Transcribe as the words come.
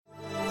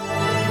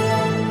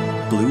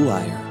Blue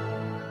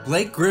Wire.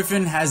 Blake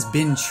Griffin has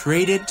been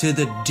traded to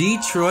the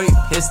Detroit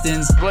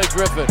Pistons. Blake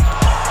Griffin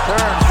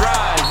turns,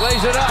 drives,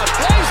 lays it up,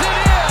 lays it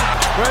in.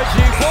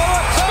 Reggie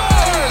Bullock,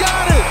 he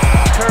got it.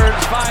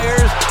 Turns,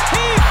 fires,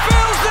 he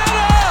fills it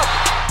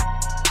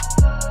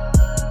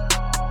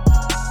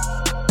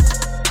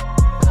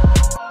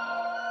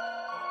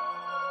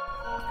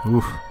up.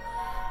 Oof.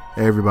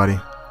 Hey everybody.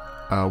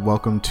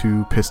 Welcome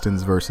to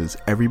Pistons versus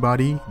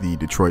Everybody, the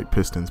Detroit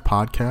Pistons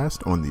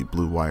podcast on the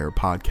Blue Wire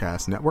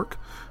Podcast Network.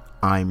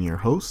 I'm your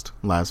host,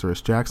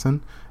 Lazarus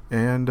Jackson,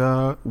 and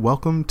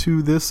welcome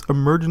to this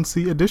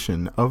emergency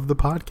edition of the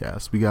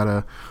podcast. We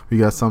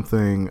got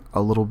something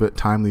a little bit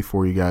timely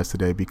for you guys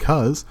today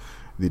because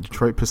the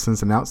Detroit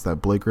Pistons announced that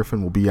Blake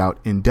Griffin will be out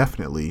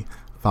indefinitely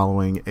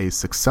following a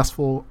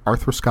successful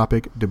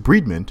arthroscopic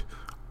debridement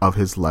of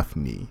his left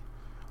knee.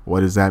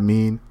 What does that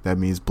mean? That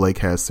means Blake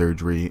has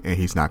surgery and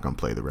he's not going to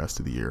play the rest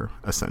of the year,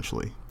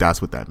 essentially.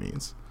 That's what that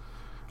means.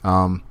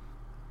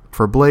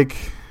 For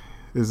Blake,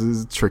 this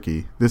is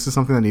tricky. This is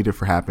something that needed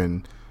to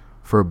happen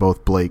for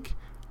both Blake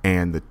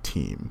and the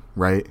team,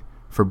 right?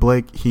 For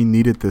Blake, he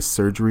needed this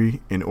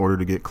surgery in order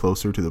to get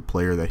closer to the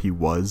player that he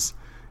was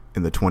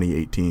in the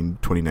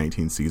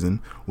 2018-2019 season,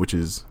 which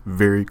is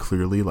very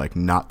clearly like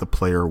not the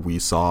player we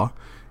saw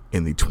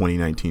in the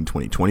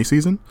 2019-2020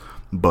 season,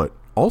 but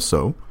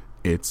also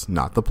it's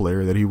not the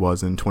player that he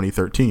was in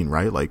 2013,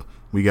 right? Like,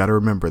 we got to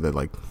remember that,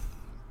 like,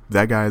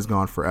 that guy is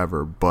gone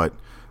forever, but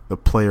the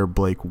player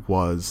Blake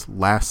was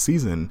last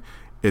season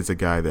is a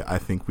guy that I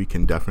think we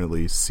can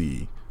definitely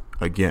see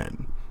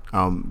again.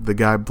 The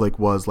guy Blake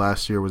was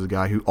last year was a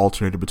guy who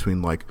alternated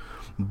between, like,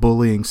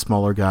 bullying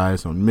smaller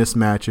guys on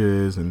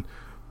mismatches and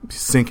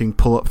sinking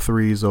pull-up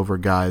threes over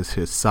guys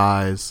his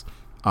size.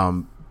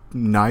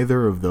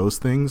 Neither of those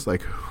things,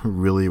 like,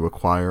 really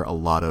require a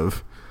lot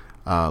of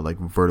like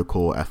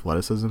vertical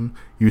athleticism.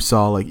 You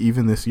saw, like,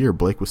 even this year,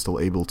 Blake was still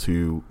able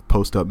to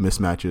post up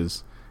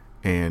mismatches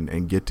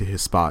and get to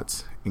his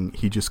spots, and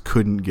he just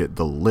couldn't get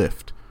the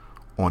lift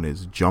on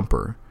his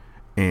jumper.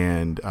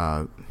 And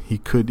he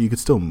could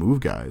still move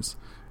guys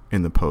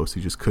in the post.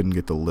 He just couldn't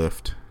get the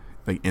lift,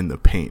 like, in the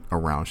paint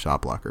around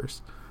shot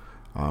blockers.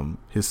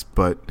 His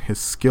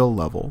skill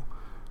level,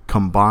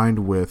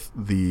 combined with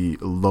the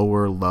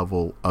lower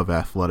level of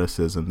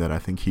athleticism that I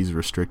think he's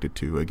restricted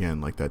to,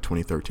 again, like that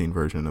 2013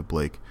 version of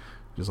Blake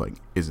just, like,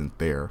 isn't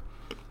there.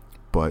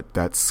 But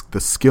that's the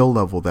skill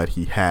level that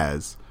he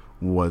has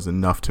was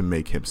enough to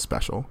make him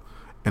special.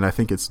 And I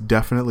think it's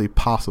definitely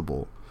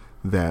possible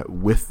that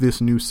with this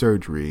new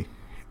surgery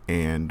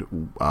and,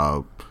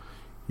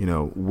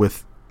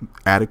 with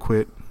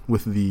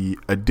the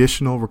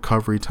additional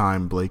recovery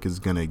time Blake is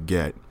going to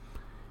get,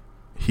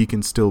 he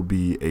can still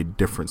be a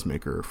difference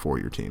maker for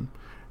your team.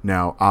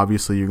 Now,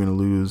 obviously, you're going to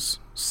lose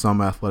some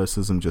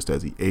athleticism just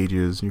as he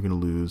ages. You're going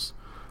to lose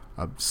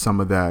some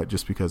of that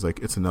just because, like,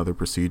 it's another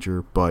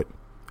procedure. But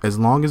as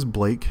long as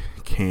Blake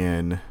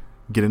can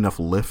get enough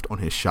lift on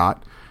his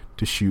shot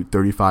to shoot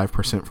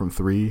 35% from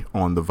three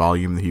on the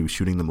volume that he was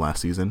shooting them last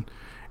season,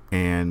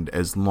 and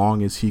as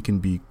long as he can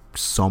be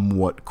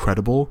somewhat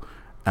credible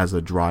as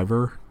a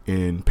driver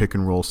in pick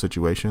and roll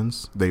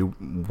situations, they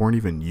weren't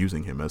even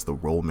using him as the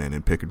roll man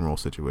in pick and roll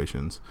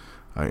situations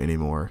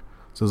anymore.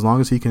 So as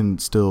long as he can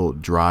still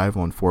drive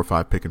on 4 or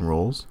 5 pick and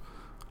rolls,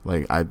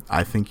 like,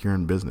 I think you're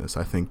in business.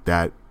 I think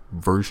that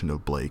version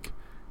of Blake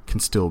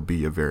can still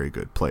be a very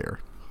good player.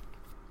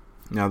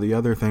 Now, the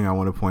other thing I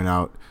want to point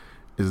out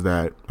is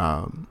that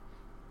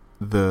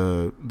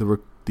the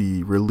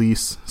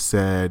release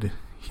said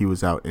he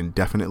was out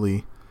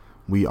indefinitely.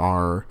 We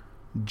are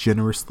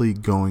generously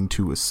going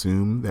to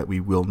assume that we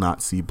will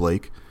not see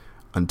Blake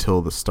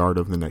until the start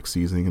of the next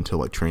season, until,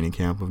 like, training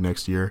camp of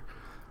next year,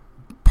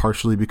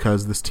 partially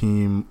because this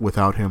team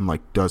without him,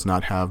 like, does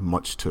not have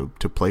much to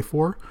play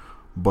for,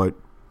 but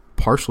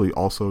partially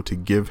also to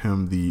give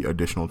him the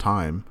additional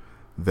time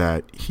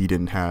that he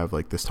didn't have,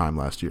 like, this time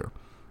last year.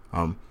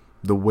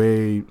 The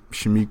way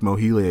Shamik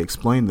Mohile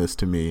explained this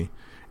to me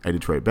at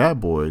Detroit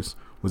Bad Boys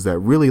was that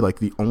really, like,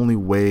 the only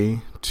way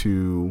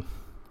to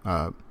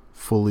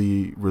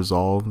fully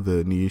resolve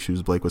the knee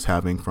issues Blake was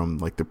having from,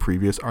 like, the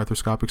previous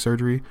arthroscopic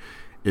surgery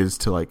is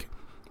to, like,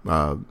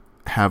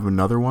 have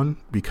another one,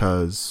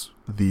 because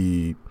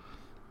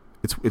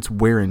it's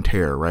wear and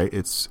tear, right?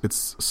 It's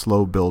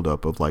slow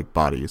buildup of, like,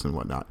 bodies and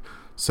whatnot.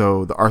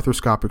 So the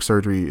arthroscopic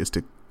surgery is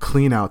to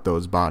clean out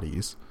those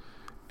bodies,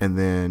 and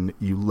then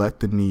you let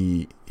the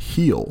knee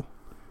heal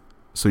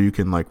so you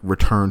can, like,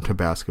 return to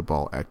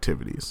basketball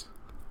activities.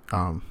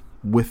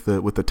 With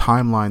the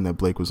timeline that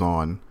Blake was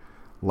on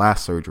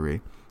last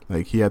surgery,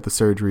 like, he had the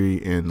surgery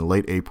in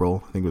late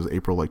April. I think it was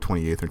April, like,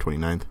 28th or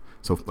 29th.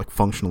 So, like,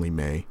 functionally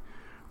May.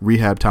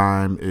 Rehab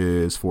time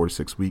is 4 to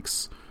 6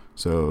 weeks.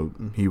 So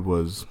he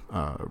was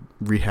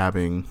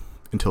rehabbing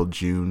until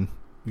June,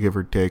 give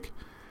or take.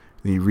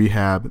 Then you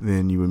rehab,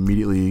 then you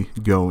immediately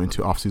go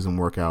into off-season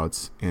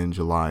workouts in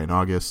July and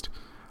August.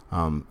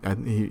 And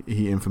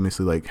he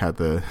infamously, like,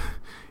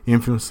 he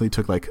infamously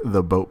took, like,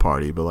 the boat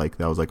party, but, like,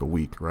 that was, like, a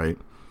week, right?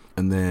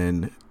 And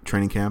then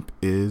training camp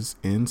is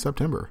in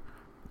September.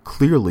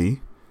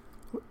 clearly,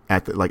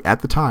 at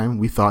the time,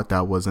 we thought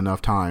that was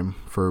enough time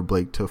for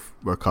Blake to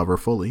recover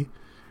fully,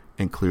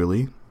 and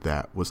clearly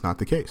that was not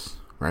the case,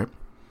 right?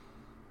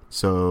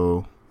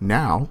 So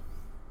now,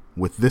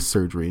 with this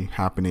surgery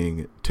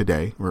happening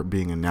today, or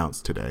being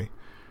announced today,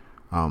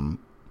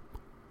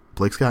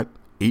 Blake's got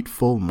 8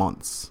 full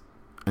months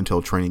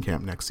until training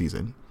camp next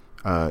season.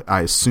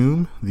 I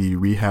assume the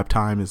rehab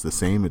time is the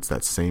same. It's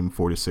that same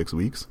 4 to 6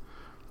 weeks.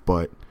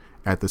 But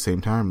at the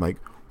same time, like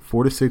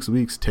 4 to 6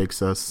 weeks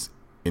takes us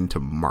into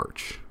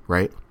March,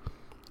 right?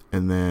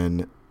 And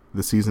then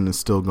the season is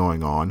still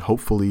going on.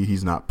 Hopefully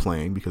he's not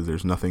playing because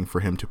there's nothing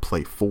for him to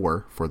play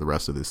for the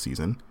rest of this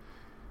season.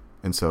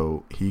 And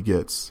so he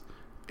gets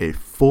a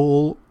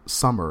full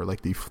summer,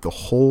 like the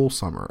whole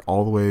summer,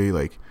 all the way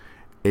like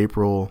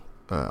April,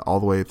 all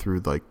the way through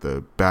like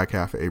the back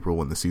half of April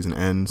when the season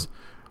ends.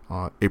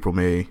 April,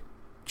 May,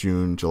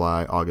 June,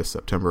 July, August,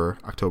 September,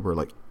 October,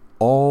 like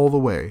all the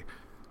way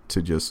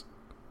to just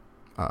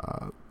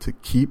to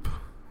keep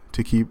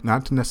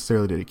not to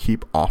necessarily to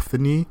keep off the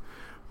knee,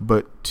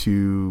 but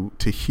to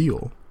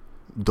heal,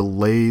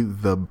 delay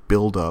the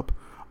buildup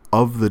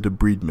of the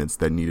debridements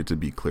that needed to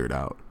be cleared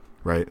out,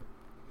 right?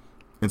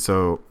 And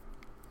so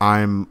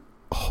I'm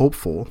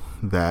hopeful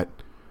that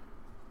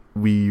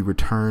we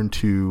return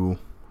to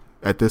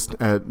for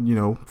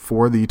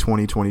the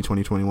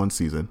 2020-2021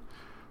 season,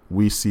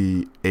 we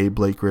see a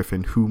Blake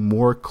Griffin who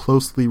more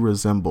closely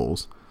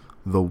resembles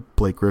the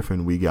Blake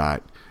Griffin we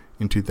got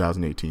in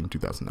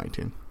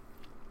 2018-2019.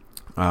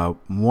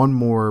 One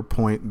more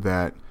point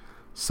that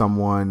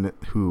someone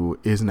who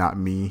is not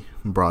me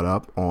brought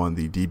up on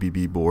the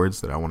DBB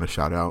boards that I want to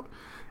shout out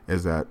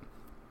is that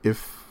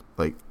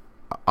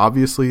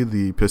obviously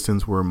the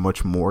Pistons were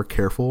much more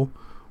careful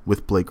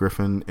with Blake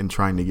Griffin and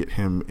trying to get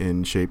him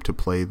in shape to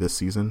play this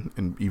season.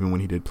 And even when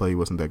he did play, he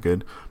wasn't that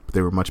good. But they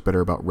were much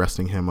better about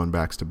resting him on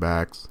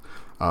backs-to-backs,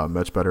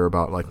 much better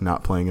about like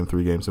not playing him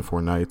 3 games in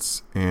 4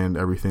 nights and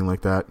everything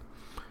like that.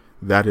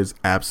 That is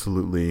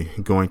absolutely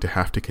going to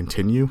have to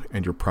continue,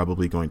 and you're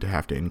probably going to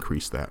have to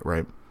increase that,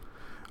 right?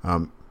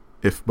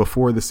 If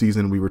before the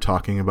season we were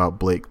talking about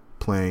Blake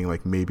playing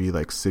like maybe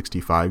like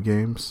 65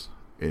 games,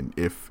 and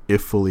if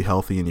fully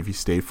healthy, and if he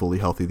stayed fully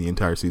healthy the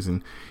entire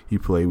season,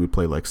 we'd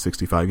play like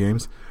 65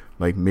 games.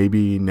 Like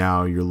maybe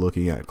now you're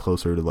looking at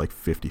closer to like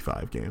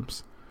 55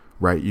 games,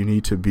 right? You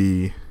need to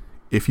be,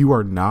 if you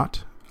are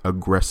not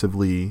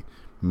aggressively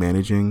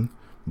managing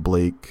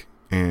Blake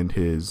and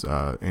his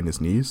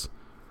knees,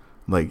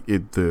 like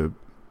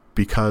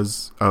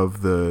because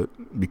of the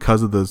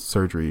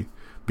surgery,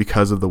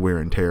 because of the wear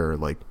and tear,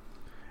 like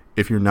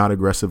if you're not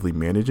aggressively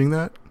managing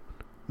that,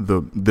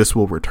 this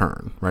will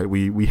return, right?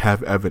 We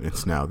have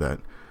evidence now that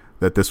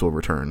this will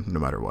return no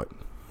matter what.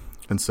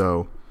 And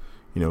so,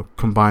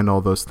 combine all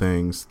those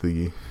things,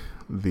 the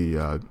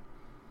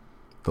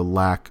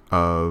lack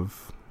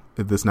of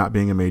this not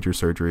being a major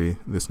surgery,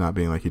 this not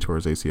being like he tore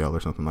his ACL or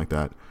something like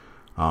that,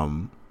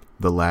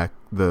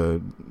 the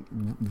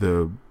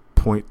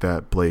point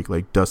that Blake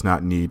like does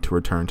not need to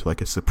return to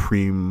like a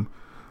supreme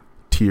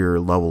tier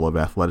level of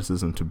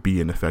athleticism to be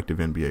an effective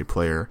NBA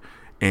player,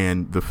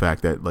 and the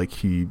fact that like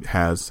he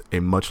has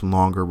a much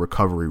longer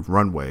recovery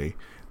runway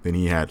than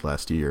he had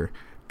last year.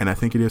 And I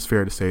think it is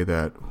fair to say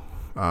that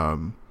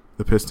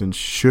the Pistons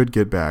should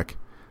get back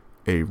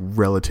a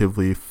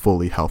relatively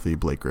fully healthy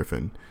Blake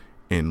Griffin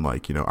in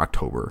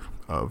October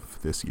of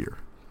this year.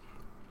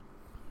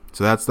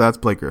 So that's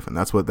Blake Griffin.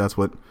 That's what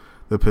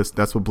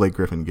Blake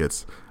Griffin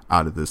gets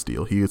out of this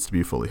deal. He gets to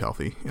be fully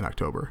healthy in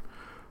October.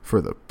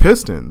 For the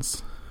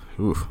Pistons,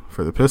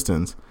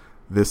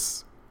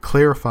 this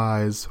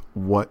clarifies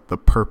what the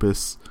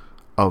purpose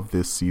of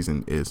this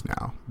season is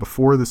now.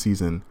 Before the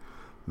season,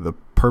 the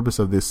purpose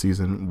of this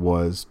season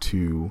was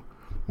to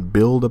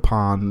build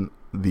upon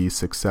the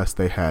success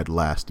they had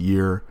last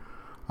year,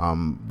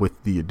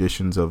 with the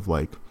additions of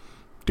like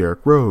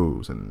Derrick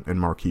Rose and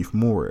Markieff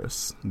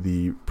Morris,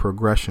 the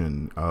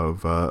progression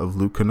of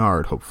Luke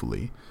Kennard,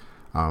 hopefully,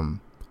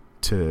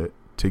 to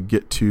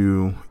get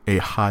to a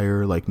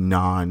higher like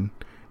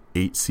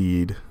non-8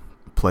 seed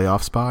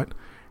playoff spot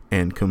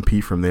and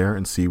compete from there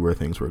and see where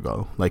things will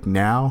go. Like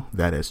now,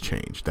 that has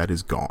changed. That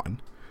is gone.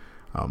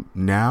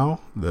 Now,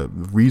 the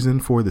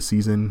reason for the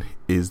season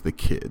is the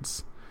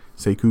kids.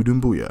 Sekou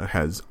Doumbouya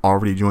has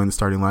already joined the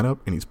starting lineup,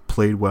 and he's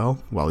played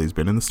well while he's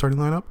been in the starting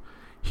lineup.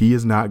 He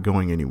is not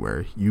going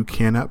anywhere. You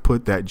cannot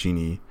put that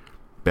genie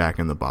back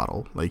in the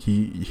bottle. Like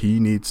he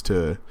needs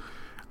to.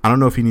 I don't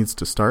know if he needs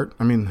to start.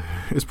 I mean,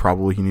 it's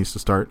probably he needs to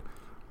start,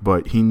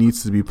 but he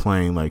needs to be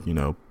playing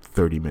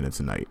 30 minutes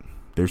a night.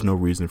 There's no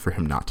reason for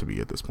him not to be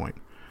at this point.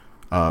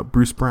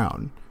 Bruce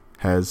Brown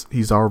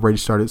he's already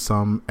started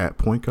some at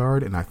point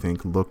guard, and I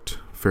think looked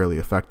fairly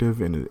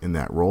effective in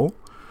that role.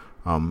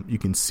 You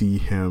can see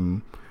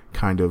him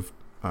kind of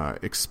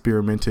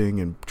experimenting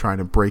and trying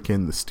to break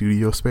in the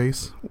studio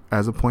space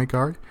as a point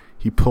guard.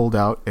 He pulled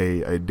out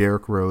a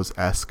Derrick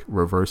Rose-esque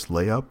reverse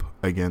layup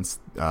against,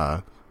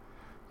 I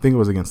think it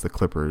was against the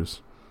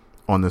Clippers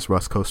on this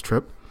West Coast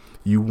trip.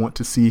 You want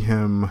to see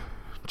him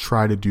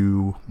try to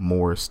do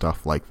more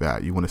stuff like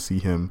that. You want to see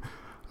him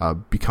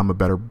become a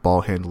better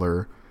ball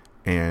handler,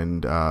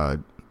 and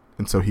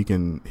so he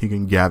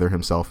can gather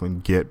himself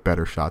and get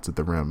better shots at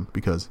the rim,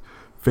 because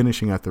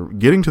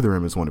getting to the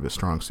rim is one of his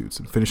strong suits,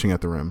 and finishing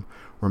at the rim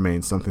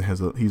remains something he's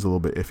a little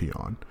bit iffy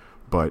on.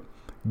 But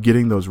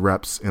getting those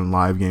reps in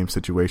live game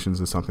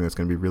situations is something that's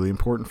going to be really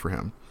important for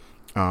him.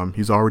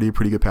 He's already a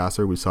pretty good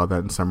passer. We saw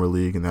that in Summer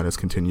League, and that has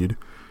continued.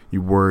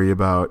 You worry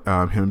about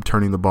him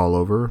turning the ball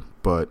over,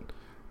 but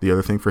the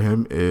other thing for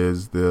him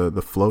is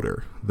the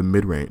floater, the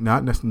mid-range,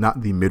 not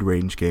the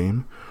mid-range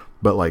game,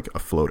 but like a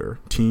floater.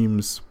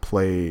 Teams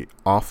play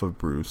off of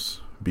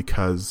Bruce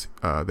because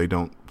they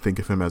don't think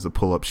of him as a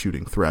pull-up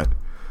shooting threat,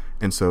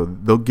 and so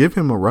they'll give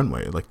him a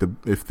runway. Like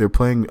if they're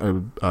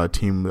playing a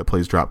team that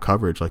plays drop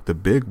coverage, like the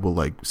big will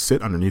like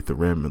sit underneath the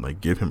rim and like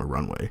give him a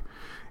runway.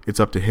 It's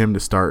up to him to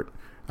start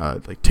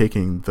like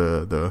taking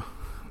the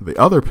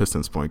other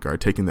Pistons point guard,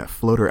 taking that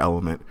floater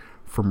element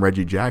from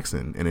Reggie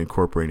Jackson and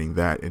incorporating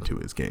that into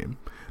his game.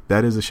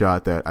 That is a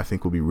shot that I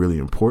think will be really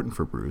important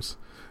for Bruce,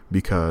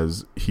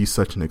 because he's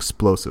such an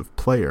explosive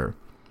player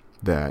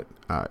that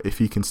if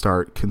he can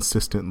start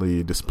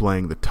consistently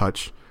displaying the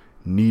touch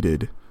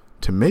needed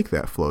to make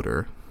that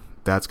floater,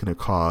 that's going to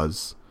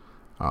cause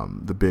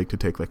the big to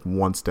take like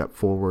one step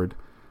forward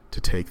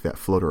to take that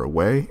floater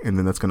away, and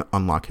then that's going to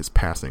unlock his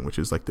passing, which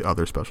is like the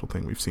other special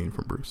thing we've seen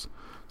from Bruce.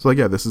 So like,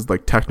 yeah, this is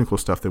like technical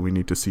stuff that we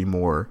need to see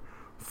more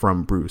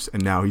from Bruce,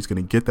 and now he's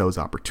going to get those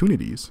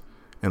opportunities,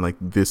 and like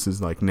this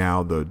is like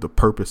now the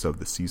purpose of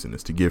the season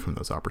is to give him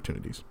those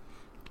opportunities.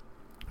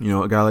 You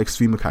know, a guy like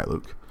Svi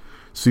Mykhailiuk.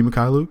 Svi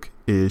Mykhailiuk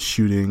is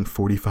shooting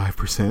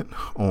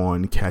 45%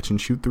 on catch and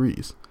shoot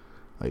threes.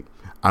 Like,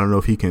 I don't know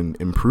if he can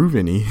improve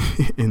any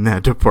in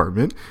that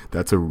department.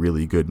 That's a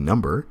really good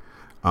number.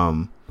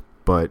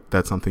 But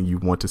that's something you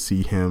want to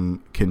see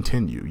him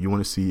continue. You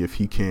want to see if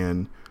he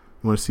can.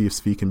 You want to see if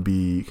Svi can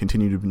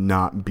continue to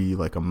not be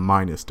like a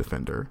minus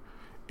defender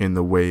in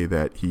the way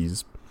that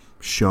he's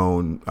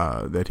shown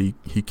that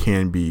he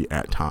can be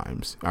at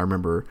times. I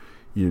remember,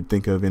 you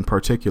think of in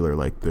particular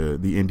like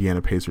the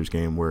Indiana Pacers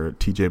game where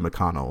TJ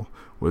McConnell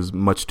was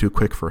much too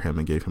quick for him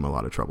and gave him a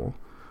lot of trouble.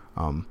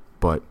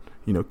 But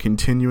you know,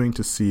 continuing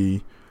to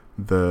see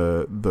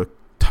the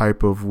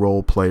type of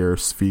role player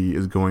Svi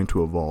is going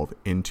to evolve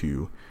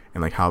into,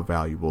 and like how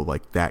valuable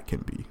like that can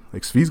be.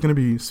 Like Svi's going to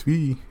be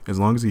Svi as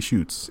long as he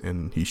shoots,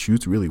 and he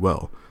shoots really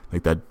well.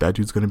 Like that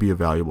dude's going to be a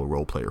valuable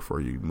role player for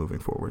you moving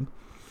forward.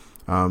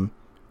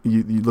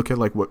 You look at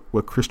like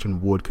what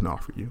Christian Wood can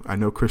offer you. I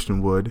know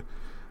Christian Wood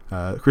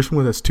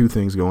has two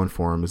things going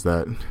for him, is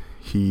that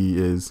he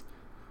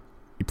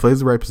plays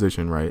the right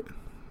position, right,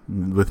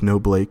 with no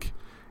Blake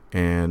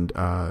and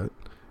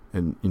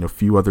you know,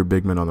 few other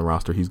big men on the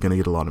roster. He's going to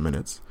get a lot of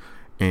minutes,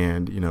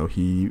 and you know,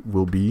 he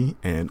will be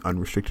an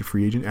unrestricted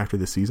free agent after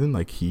the season.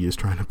 Like, he is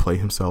trying to play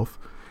himself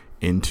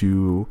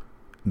into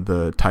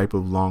the type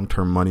of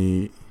long-term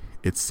money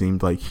it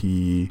seemed like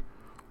he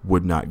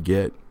would not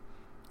get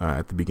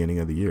at the beginning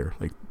of the year.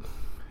 Like,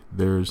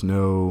 there's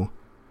no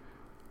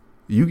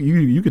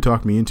you could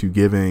talk me into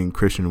giving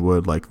Christian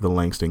Wood like the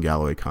Langston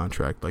Galloway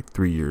contract, like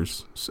 3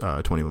 years,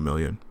 $21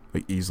 million,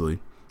 like easily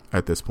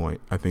at this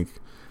point. I think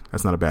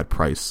that's not a bad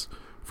price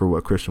for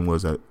what Christian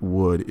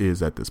Wood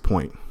is at this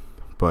point.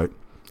 But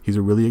he's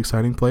a really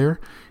exciting player.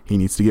 He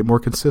needs to get more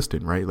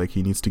consistent, right? Like,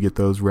 he needs to get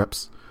those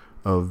reps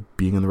of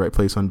being in the right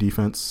place on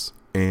defense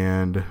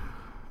and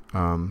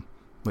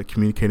like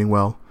communicating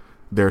well.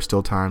 There are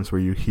still times where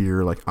you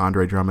hear like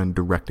Andre Drummond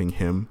directing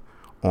him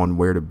on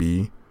where to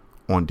be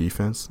on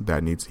defense.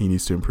 He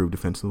needs to improve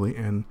defensively,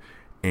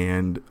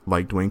 and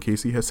like Dwayne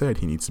Casey has said,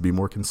 he needs to be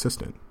more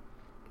consistent.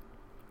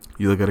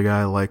 You look at a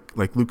guy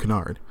like Luke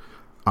Kennard.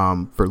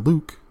 For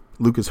Luke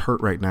is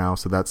hurt right now,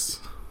 so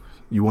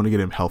you want to get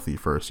him healthy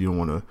first. You don't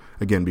want to,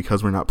 again,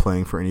 because we're not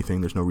playing for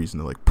anything, there's no reason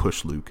to like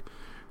push Luke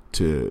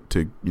to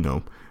you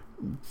know,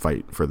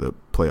 fight for the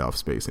playoff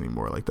space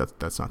anymore. Like,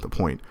 that's not the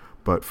point.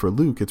 But for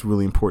Luke, it's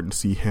really important to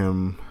see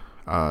him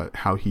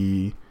how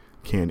he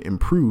can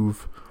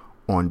improve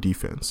on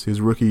defense. His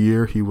rookie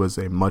year, he was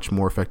a much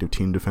more effective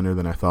team defender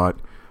than I thought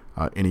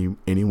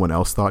anyone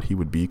else thought he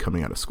would be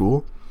coming out of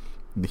school.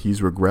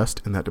 He's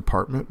regressed in that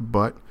department,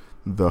 but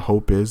the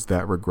hope is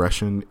that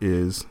regression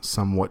is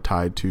somewhat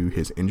tied to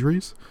his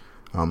injuries.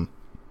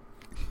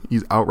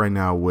 He's out right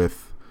now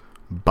with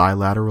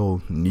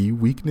bilateral knee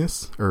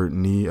weakness, or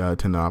knee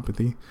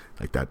tendinopathy.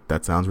 Like,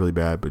 that sounds really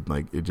bad, but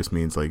like, it just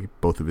means like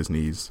both of his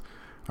knees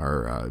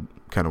are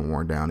kind of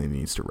worn down and he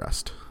needs to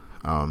rest.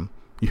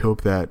 You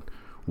hope that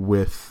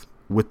with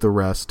the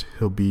rest,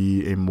 he'll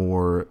be a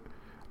more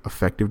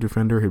effective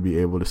defender. He'll be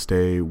able to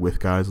stay with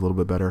guys a little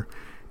bit better,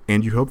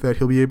 and you hope that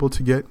he'll be able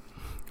to get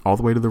all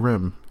the way to the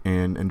rim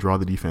and draw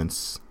the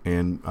defense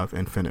and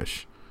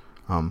finish.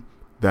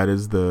 That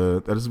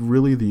is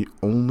really the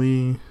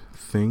only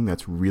thing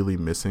that's really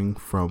missing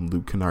from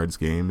Luke Kennard's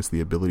game, is the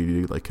ability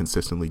to like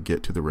consistently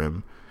get to the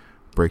rim,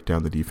 break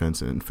down the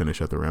defense, and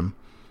finish at the rim.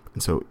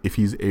 And so if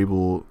he's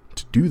able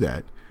to do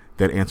that,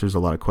 that answers a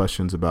lot of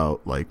questions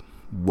about like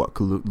what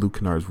Luke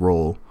Kennard's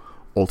role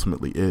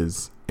ultimately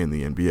is in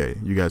the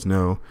NBA. You guys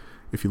know,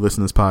 if you listen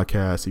to this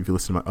podcast, if you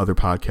listen to my other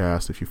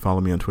podcast, if you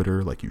follow me on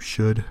Twitter, like you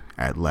should,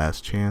 at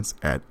Last Chance,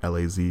 at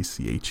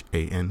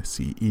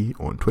LAZCHANCE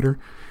on Twitter,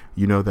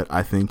 you know that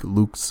I think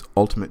Luke's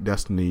ultimate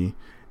destiny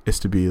is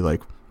to be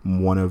like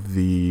one of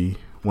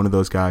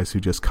those guys who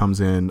just comes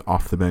in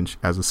off the bench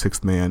as a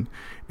sixth man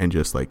and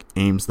just like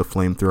aims the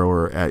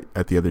flamethrower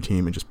at the other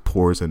team and just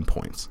pours in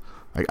points.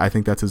 Like, I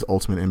think that's his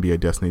ultimate NBA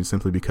destiny,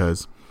 simply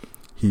because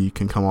he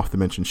can come off the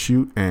bench and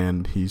shoot,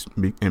 and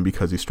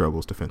because he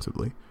struggles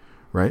defensively,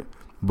 right?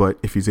 But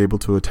if he's able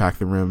to attack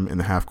the rim in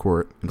the half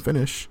court and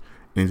finish,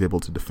 and he's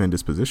able to defend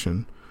his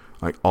position,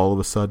 like, all of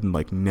a sudden,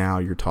 like, now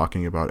you're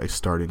talking about a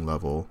starting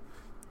level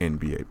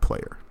NBA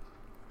player.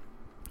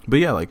 But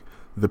yeah, like,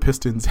 the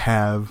Pistons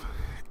have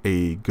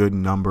a good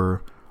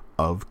number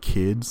of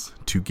kids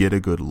to get a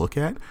good look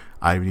at.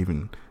 I haven't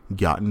even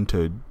gotten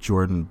to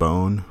Jordan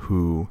Bone,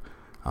 who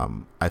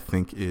I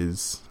think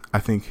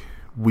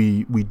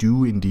we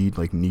do indeed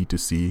like need to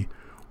see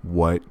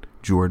what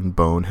Jordan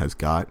Bone has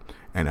got,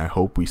 and I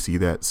hope we see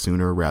that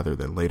sooner rather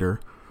than later.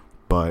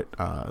 But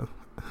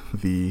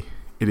it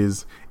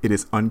is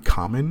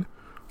uncommon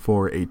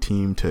for a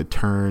team to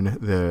turn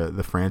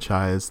the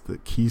franchise, the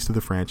keys to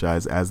the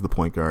franchise as the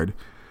point guard,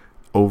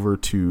 over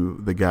to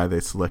the guy they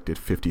selected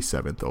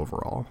 57th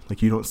overall.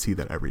 Like, you don't see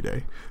that every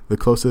day. The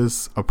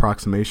closest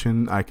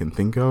approximation I can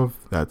think of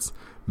that's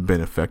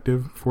been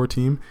effective for a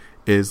team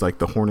is like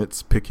the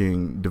Hornets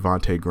picking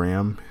Devontae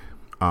Graham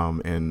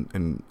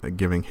and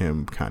giving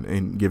him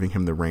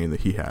the reign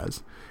that he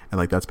has, and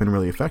like that's been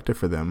really effective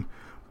for them.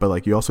 But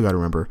like, you also got to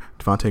remember,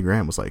 Devontae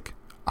Graham was like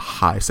a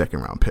high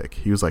second round pick.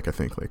 He was like, I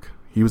think like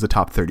he was a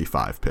top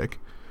 35 pick.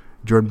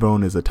 Jordan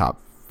Bone is a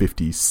top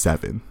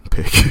 57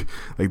 pick.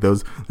 Like,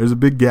 there's a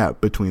big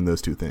gap between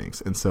those two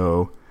things. And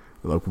so,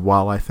 like,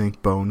 while I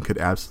think Bone could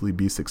absolutely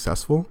be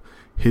successful,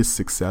 his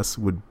success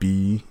would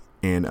be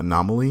an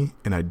anomaly,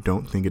 and I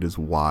don't think it is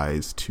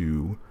wise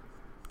to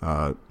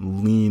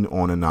lean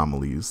on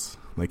anomalies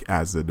like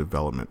as a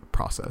development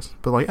process.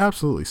 But like,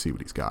 absolutely see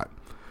what he's got.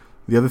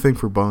 The other thing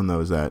for Bone, though,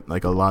 is that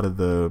like a lot of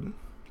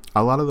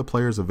the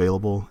players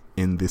available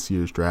in this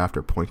year's draft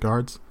are point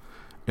guards,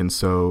 and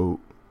so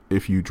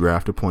if you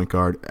draft a point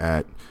guard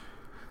at,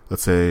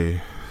 let's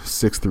say,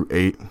 6 through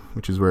 8,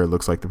 which is where it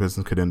looks like the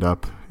Pistons could end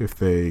up if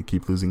they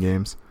keep losing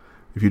games.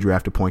 If you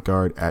draft a point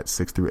guard at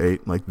 6 through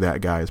 8, like,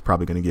 that guy is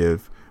probably going to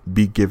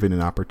be given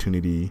an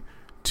opportunity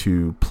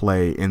to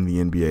play in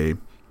the NBA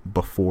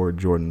before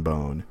Jordan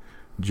Bone,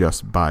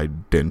 just by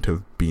dint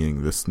of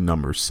being this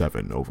number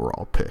 7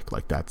 overall pick.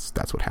 Like, that's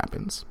what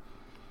happens.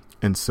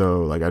 And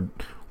so, like,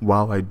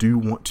 while I do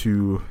want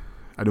to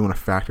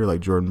factor like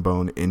Jordan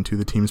Bone into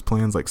the team's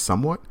plans, like,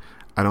 somewhat,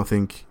 I don't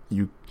think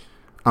you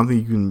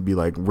can be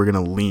like, we're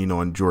gonna lean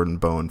on Jordan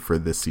Bone for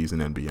this season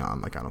and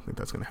beyond. Like, I don't think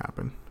that's gonna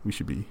happen. We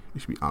should be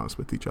honest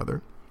with each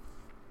other.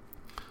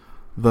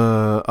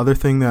 The other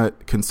thing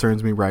that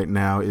concerns me right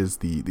now is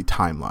the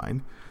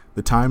timeline.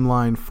 The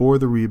timeline for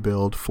the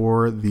rebuild,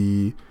 for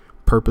the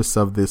purpose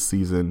of this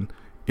season,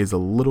 is a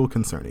little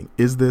concerning.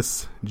 Is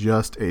this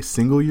just a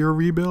single year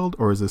rebuild,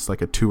 or is this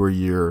like a 2 or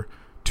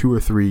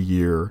 3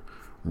 year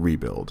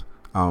rebuild?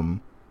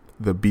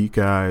 The beat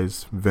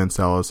guys, Vince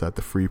Ellis at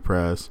the Free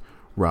Press,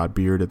 Rod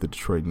Beard at the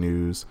Detroit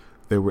News,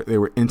 they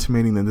were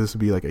intimating that this would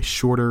be like a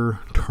shorter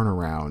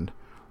turnaround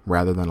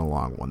rather than a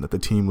long one, that the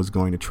team was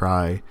going to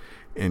try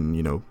and,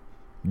 you know,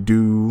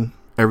 do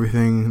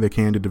everything they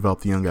can to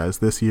develop the young guys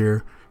this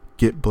year,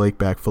 get Blake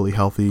back fully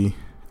healthy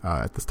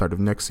at the start of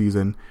next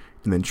season,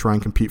 and then try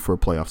and compete for a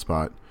playoff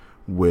spot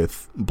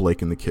with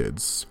Blake and the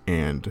kids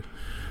and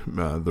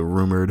the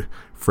rumored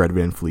Fred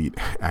VanVleet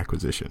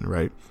acquisition,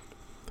 right?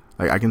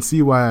 Like, I can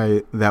see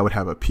why that would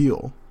have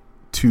appeal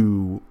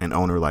to an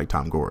owner like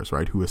Tom Gores,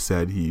 right, who has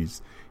said he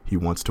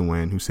wants to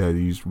win, who said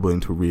he's willing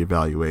to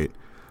reevaluate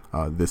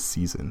this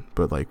season.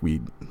 But like,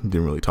 we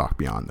didn't really talk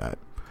beyond that.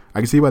 I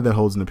can see why that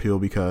holds an appeal,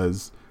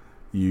 because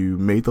you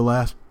made the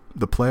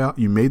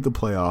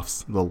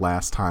playoffs the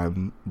last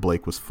time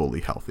Blake was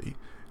fully healthy.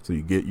 So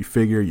you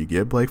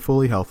get Blake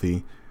fully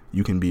healthy,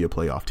 you can be a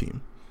playoff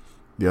team.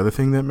 The other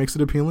thing that makes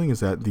it appealing is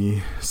that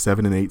the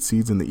 7 and 8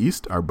 seeds in the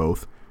East are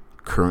both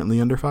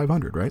currently under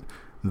 500, right?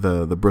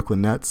 The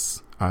Brooklyn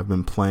Nets have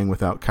been playing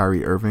without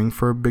Kyrie Irving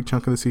for a big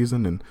chunk of the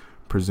season, and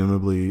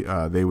presumably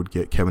they would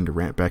get Kevin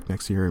Durant back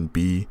next year and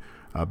be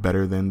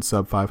better than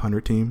sub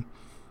 500 team.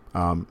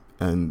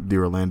 And the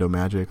Orlando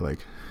Magic, like,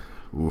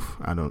 oof,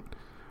 I don't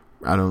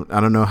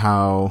know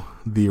how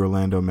the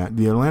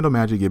Orlando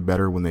Magic get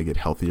better when they get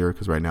healthier,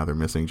 because right now they're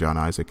missing John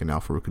Isaac and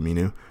Al-Farouq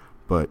Aminu.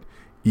 But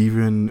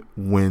even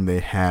when they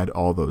had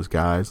all those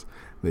guys,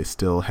 they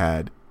still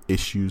had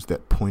issues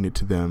that pointed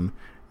to them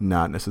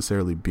not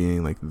necessarily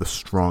being like the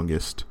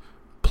strongest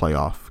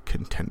playoff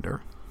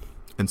contender.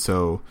 And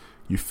so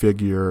you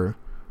figure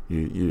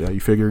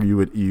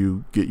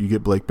you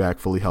get Blake back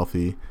fully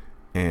healthy,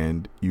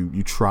 and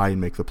you try and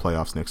make the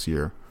playoffs next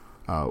year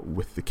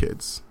with the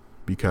kids,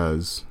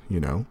 because, you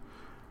know,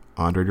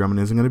 Andre Drummond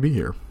isn't going to be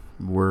here.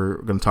 we're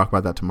going to talk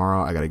about that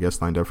tomorrow. I got a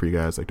guest lined up for you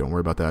guys. Like, don't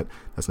worry about that.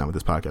 That's not what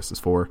this podcast is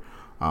for.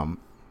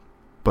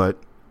 But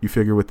you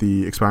figure with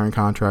the expiring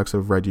contracts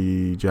of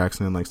Reggie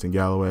Jackson and Langston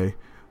Galloway,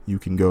 you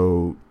can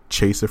go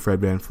chase a Fred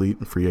VanVleet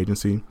in free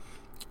agency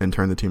and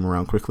turn the team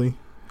around quickly.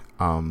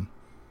 And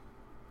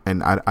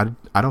I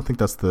don't think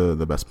that's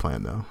the best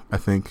plan, though. I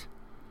think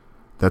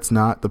that's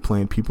not the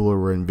plan people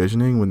were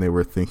envisioning when they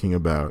were thinking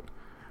about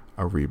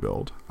a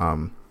rebuild.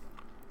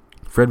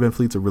 Fred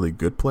VanVleet's a really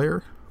good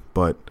player,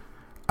 but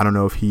I don't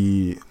know if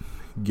he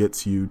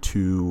gets you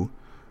to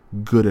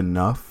good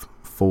enough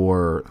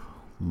for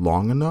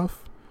long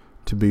enough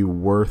to be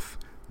worth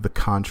the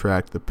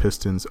contract the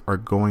Pistons are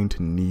going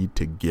to need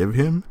to give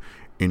him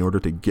in order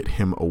to get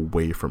him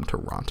away from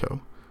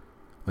Toronto.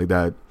 Like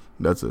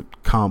that's a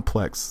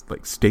complex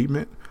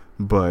statement,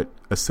 but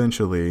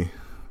essentially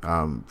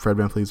Fred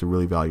VanVleet's a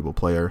really valuable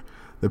player.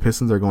 The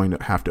Pistons are going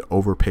to have to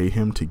overpay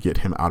him to get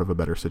him out of a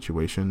better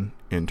situation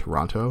in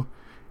Toronto.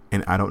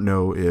 And I don't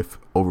know if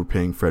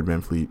overpaying Fred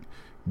VanVleet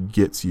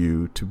gets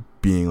you to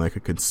being like a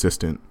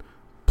consistent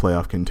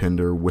playoff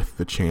contender with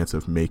the chance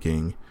of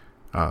making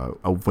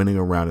a winning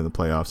a round in the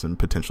playoffs and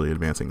potentially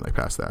advancing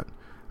past that.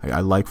 Like,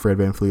 I like Fred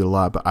VanVleet a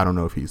lot, but I don't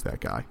know if he's that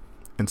guy.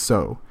 And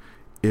so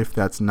I think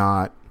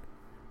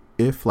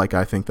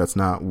that's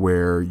not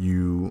where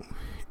you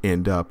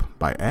end up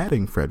by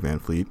adding Fred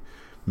VanVleet,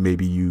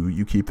 maybe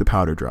you keep the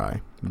powder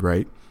dry,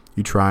 right?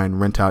 You try and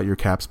rent out your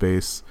cap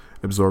space,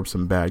 absorb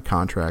some bad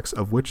contracts,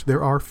 of which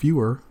there are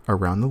fewer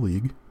around the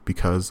league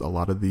because a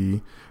lot of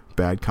the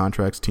bad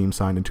contracts teams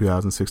signed in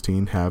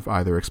 2016 have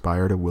either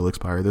expired or will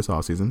expire this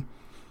offseason.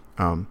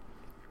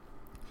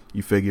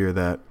 You figure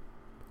that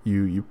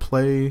you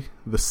play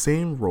the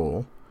same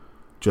role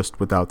just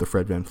without the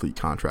Fred VanVleet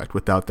contract,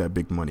 without that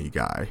big money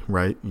guy,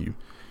 right? You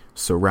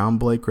surround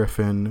Blake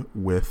Griffin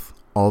with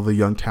all the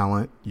young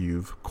talent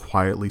you've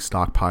quietly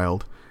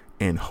stockpiled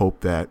and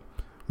hope that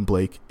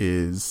Blake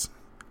is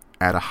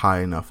at a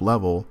high enough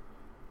level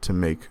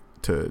to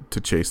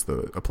chase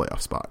a playoff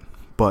spot.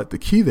 But the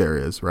key there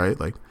is, right,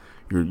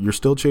 you're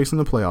still chasing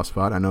the playoff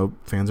spot. I know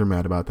fans are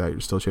mad about that.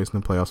 You're still chasing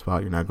the playoff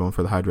spot. You're not going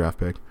for the high draft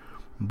pick.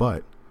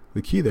 But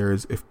the key there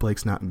is if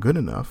Blake's not good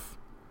enough,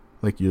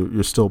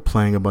 you're still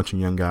playing a bunch of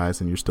young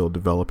guys and you're still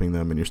developing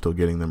them and you're still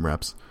getting them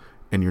reps,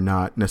 and you're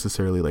not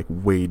necessarily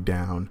weighed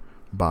down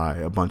by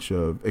a bunch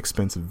of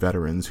expensive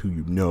veterans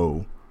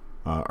who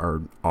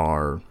are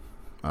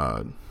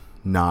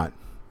not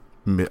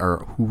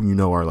or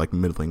who are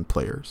middling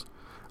players.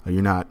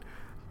 You're not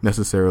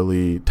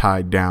necessarily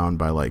tied down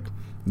by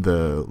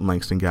the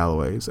Langston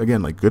Galloways.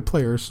 Again, good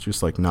players,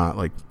 just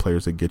not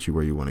players that get you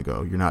where you want to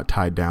go. You're not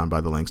tied down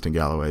by the Langston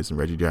Galloways and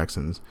Reggie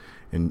Jacksons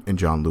and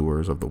John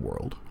Lewers of the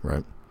world,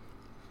 right?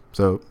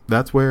 So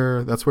that's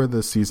where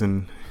the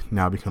season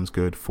now becomes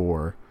good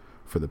for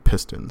the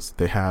Pistons.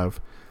 They have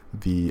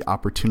the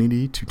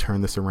opportunity to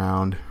turn this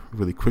around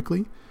really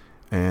quickly,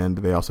 and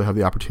they also have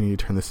the opportunity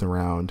to turn this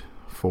around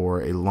for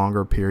a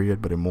longer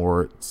period, but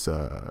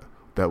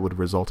that would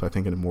result, I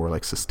think, in a more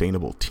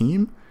sustainable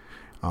team.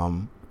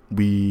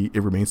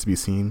 It remains to be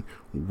seen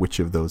which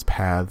of those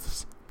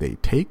paths they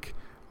take,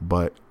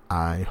 but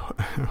I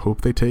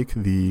hope they take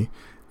the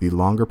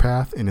longer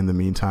path, and in the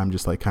meantime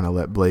just kind of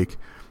let Blake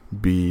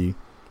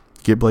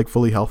get Blake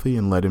fully healthy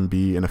and let him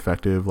be an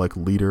effective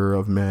leader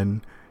of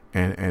men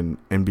and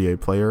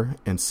NBA player,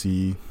 and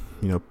see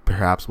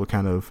perhaps what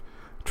kind of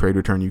trade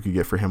return you could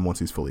get for him once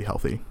he's fully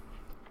healthy,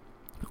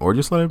 or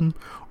just let him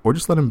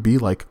be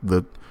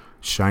the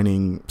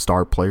shining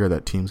star player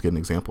that teams get an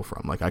example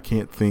from. I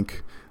can't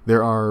think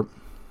there are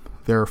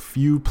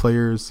few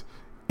players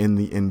in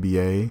the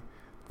NBA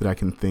that I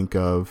can think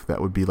of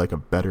that would be a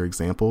better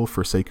example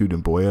for Sekou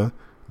Doumbouya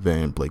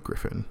than Blake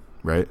Griffin,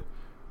 right?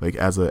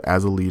 As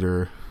a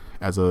leader,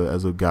 as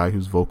a guy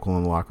who's vocal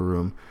in the locker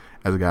room,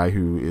 as a guy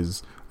who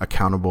is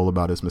accountable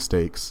about his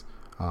mistakes,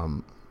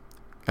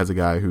 as a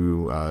guy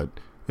who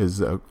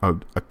is a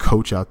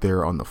coach out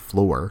there on the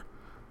floor.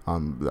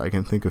 I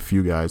can think of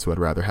few guys who I'd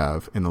rather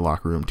have in the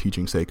locker room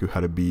teaching Sekou how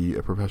to be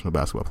a professional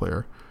basketball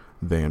player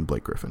than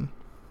Blake Griffin.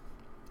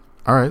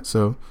 All right,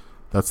 so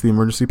that's the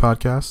emergency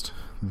podcast.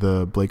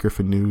 The Blake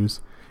Griffin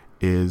news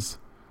is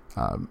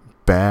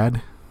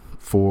bad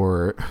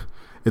for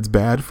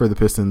the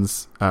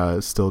Pistons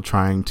still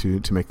trying to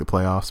make the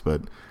playoffs,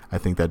 but I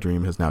think that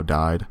dream has now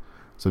died.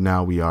 So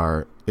now we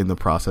are in the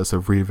process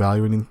of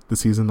reevaluating the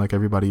season like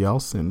everybody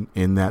else, and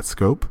in that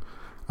scope,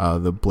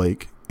 the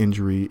Blake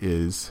injury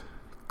is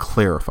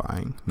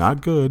clarifying.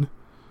 Not good,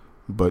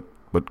 but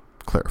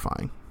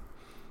clarifying.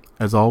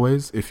 As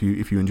always, if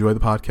you enjoy the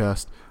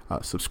podcast,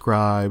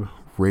 subscribe,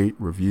 rate,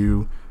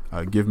 review,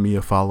 give me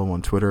a follow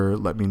on Twitter.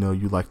 Let me know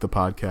you like the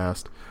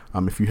podcast.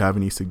 If you have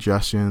any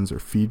suggestions or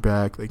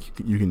feedback,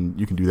 you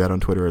can do that on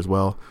Twitter as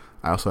well.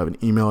 I also have an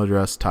email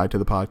address tied to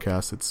the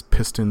podcast. It's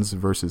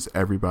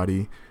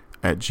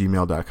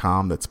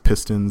pistonsversuseverybody@gmail.com. That's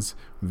Pistons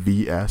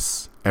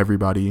vs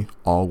everybody,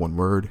 all one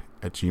word,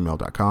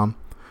 @gmail.com.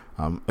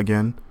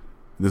 Again,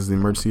 this is the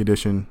emergency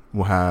edition.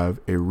 We'll have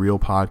a real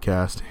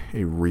podcast,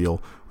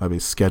 we'll have a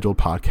scheduled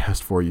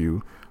podcast for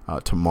you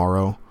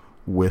tomorrow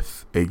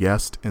with a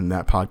guest, and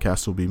that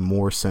podcast will be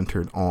more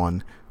centered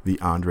on the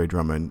Andre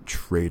Drummond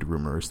trade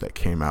rumors that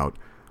came out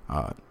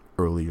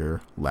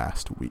earlier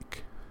last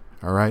week.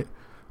 All right,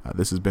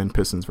 this has been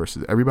Pistons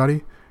versus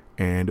Everybody,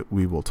 and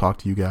we will talk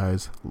to you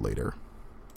guys later.